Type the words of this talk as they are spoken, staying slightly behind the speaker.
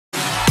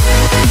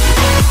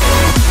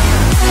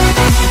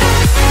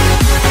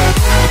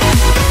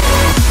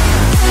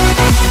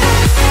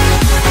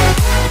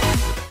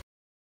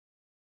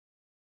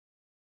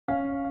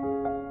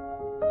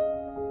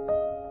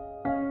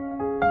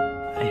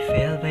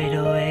by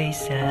the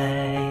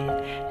wayside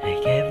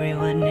like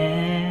everyone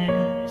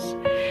else.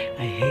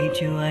 I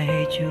hate you, I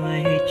hate you,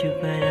 I hate you,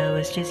 but I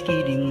was just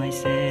kidding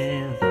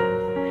myself.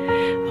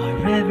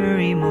 Our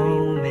every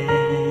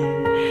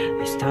moment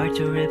I start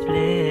to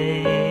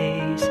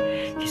replace,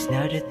 'cause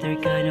now that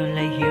they're gone, all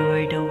I hear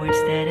are the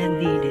words that I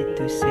needed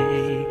to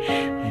say.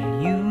 When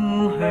you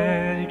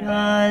hurt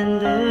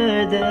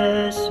under the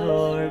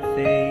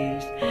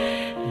surface,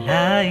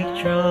 like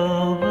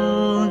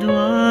troubled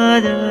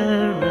water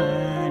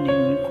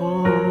running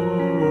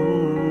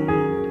cold,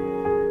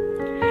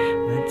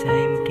 but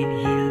time can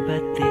heal,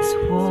 but this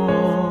won't.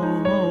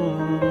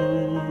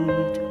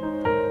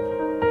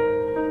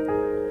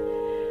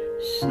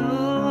 So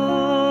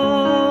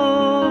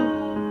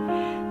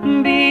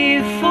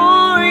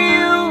before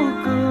you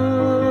go,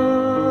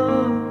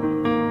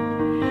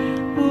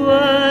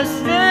 was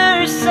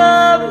there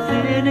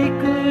something I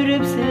could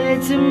have said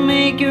to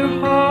make your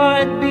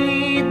heart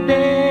beat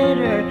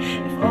better?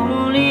 If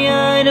only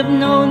I'd have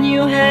known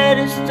you had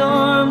a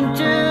storm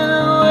to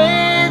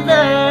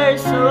weather.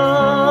 So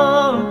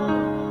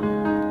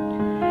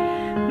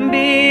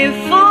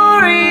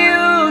before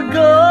you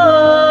go,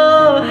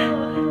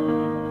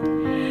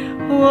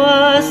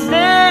 was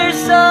there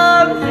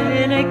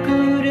something I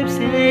could have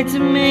said to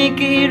make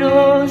it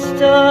all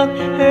stop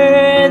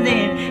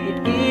hurting? It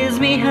gives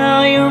me how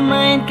your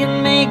mind can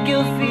make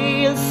you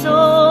feel so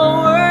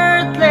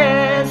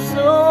worthless.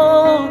 So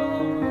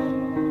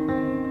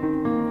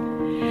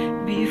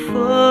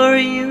before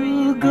you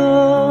go,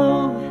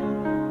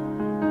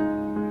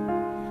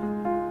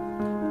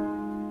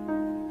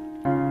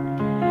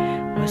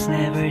 was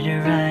never the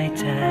right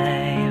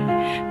time.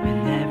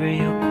 Whenever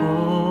you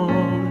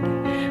called,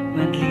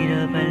 went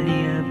little by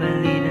little by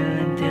little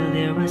until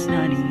there was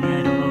nothing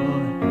at all.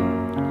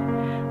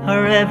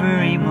 Or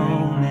every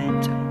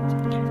moment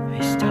I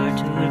start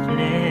to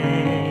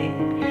replay,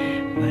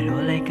 but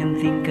all I can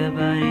think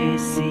about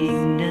is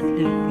seeing that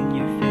look in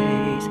your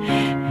face.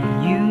 And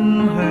you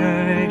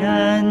hurt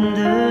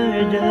under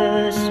the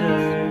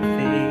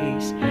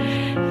surface,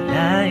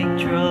 like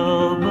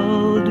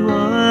troubled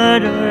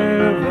water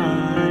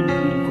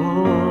running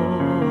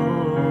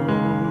cold,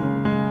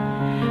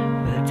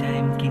 but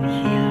time can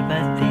heal,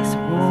 but this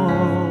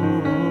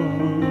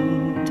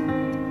won't.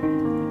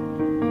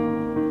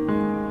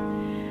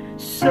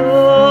 So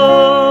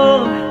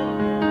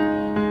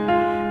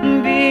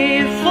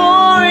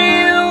before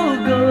you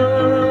go,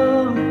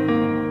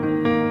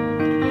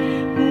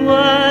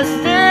 was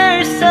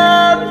there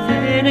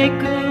something I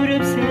could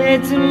have said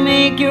to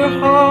make your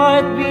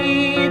heart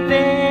beat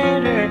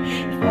better?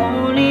 If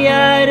only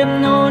I'd have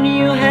known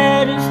you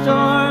had a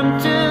storm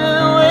to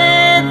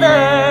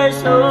weather.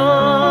 So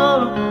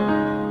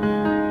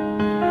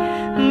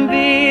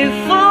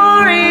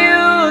before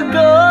you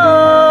go,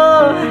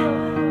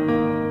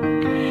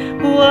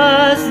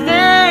 was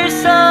there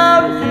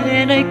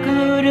something I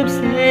could have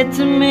said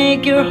to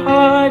make your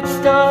heart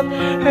stop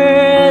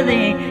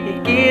hurting? It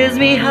gives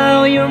me how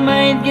your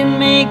mind can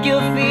make you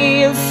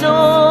feel so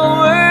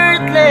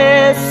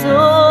worthless.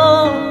 So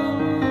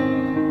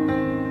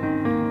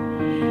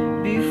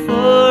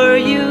before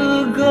you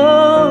go,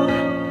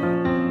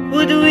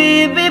 would we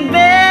be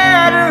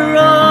better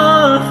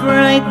off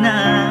right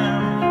now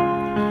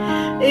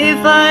if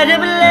I'd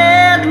have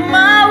let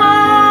my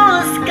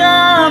walls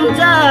come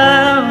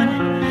down?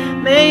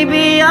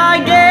 Maybe I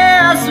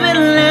guess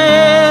we'll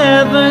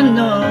never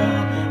know.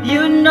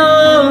 You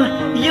know,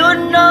 you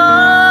know.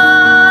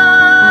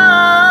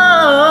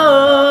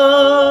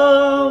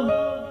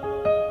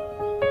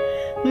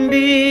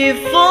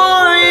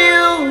 Before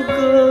you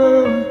go,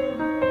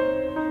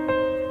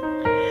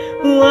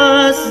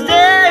 was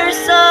there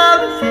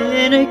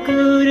something I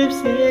could have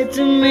said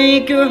to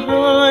make your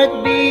heart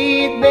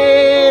beat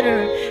better?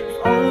 If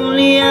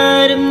only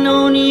I'd have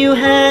known you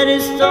had a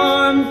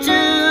storm to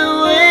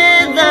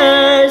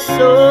weather.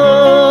 So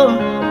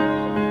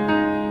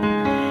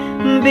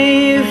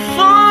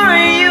before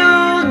you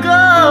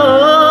go,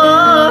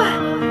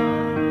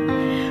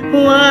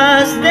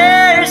 was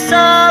there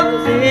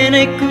something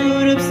I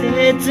could have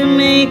said to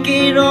make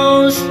it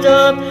all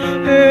stop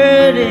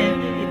hurting?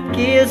 It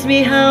gives me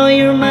how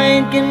your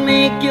mind can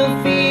make you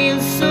feel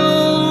so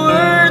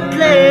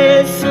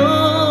worthless. So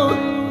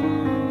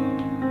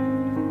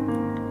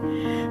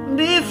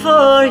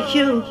before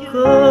you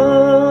go.